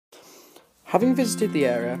Having visited the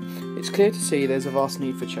area, it's clear to see there's a vast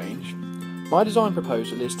need for change. My design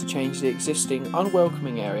proposal is to change the existing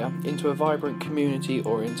unwelcoming area into a vibrant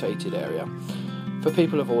community-orientated area for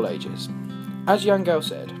people of all ages. As Yangel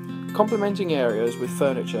said, complementing areas with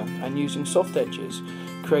furniture and using soft edges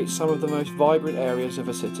creates some of the most vibrant areas of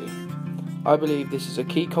a city. I believe this is a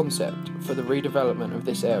key concept for the redevelopment of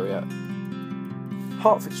this area.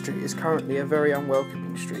 Hertford Street is currently a very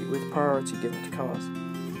unwelcoming street with priority given to cars.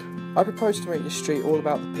 I propose to make this street all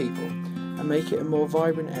about the people and make it a more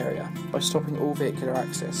vibrant area by stopping all vehicular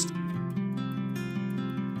access.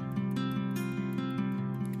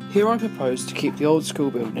 Here I propose to keep the old school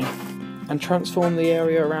building and transform the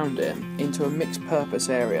area around it into a mixed purpose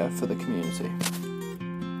area for the community.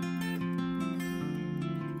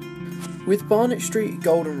 With Barnet Street,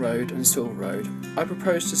 Golden Road and Silver Road, I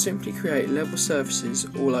propose to simply create level surfaces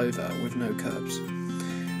all over with no curbs.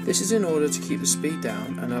 This is in order to keep the speed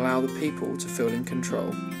down and allow the people to feel in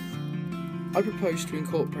control. I propose to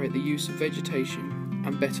incorporate the use of vegetation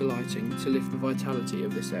and better lighting to lift the vitality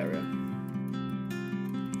of this area.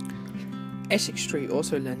 Essex Street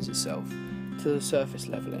also lends itself to the surface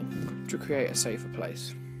levelling to create a safer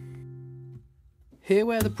place. Here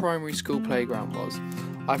where the primary school playground was,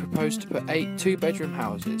 I propose to put 8 two-bedroom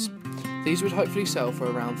houses. These would hopefully sell for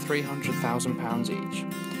around £300,000 each,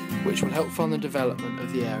 which will help fund the development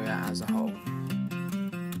of the area as a whole.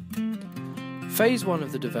 Phase 1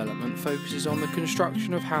 of the development focuses on the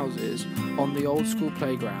construction of houses on the old school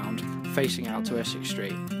playground facing out to Essex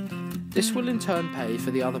Street. This will in turn pay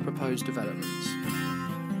for the other proposed developments.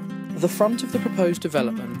 The front of the proposed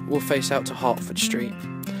development will face out to Hertford Street.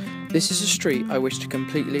 This is a street I wish to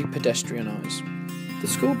completely pedestrianise. The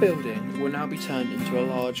school building will now be turned into a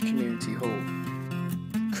large community hall.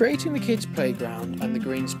 Creating the kids' playground and the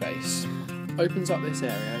green space opens up this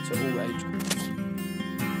area to all age groups.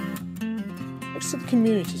 Next to the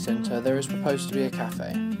community centre there is proposed to be a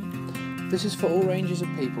cafe. This is for all ranges of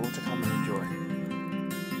people to come and enjoy.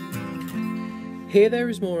 Here there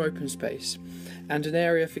is more open space and an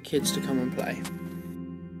area for kids to come and play.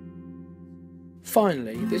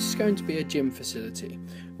 Finally, this is going to be a gym facility,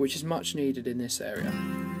 which is much needed in this area.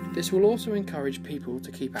 This will also encourage people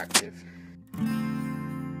to keep active.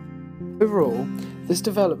 Overall, this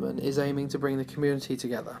development is aiming to bring the community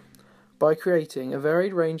together by creating a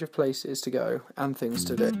varied range of places to go and things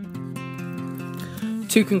to do.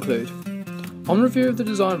 To conclude, on review of the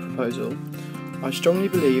design proposal, I strongly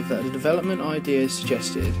believe that the development ideas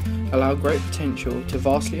suggested allow great potential to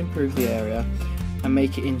vastly improve the area and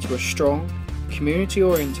make it into a strong,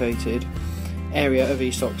 community-orientated area of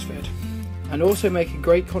East Oxford, and also make a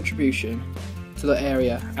great contribution to the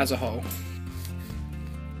area as a whole.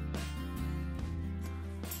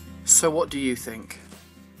 So what do you think?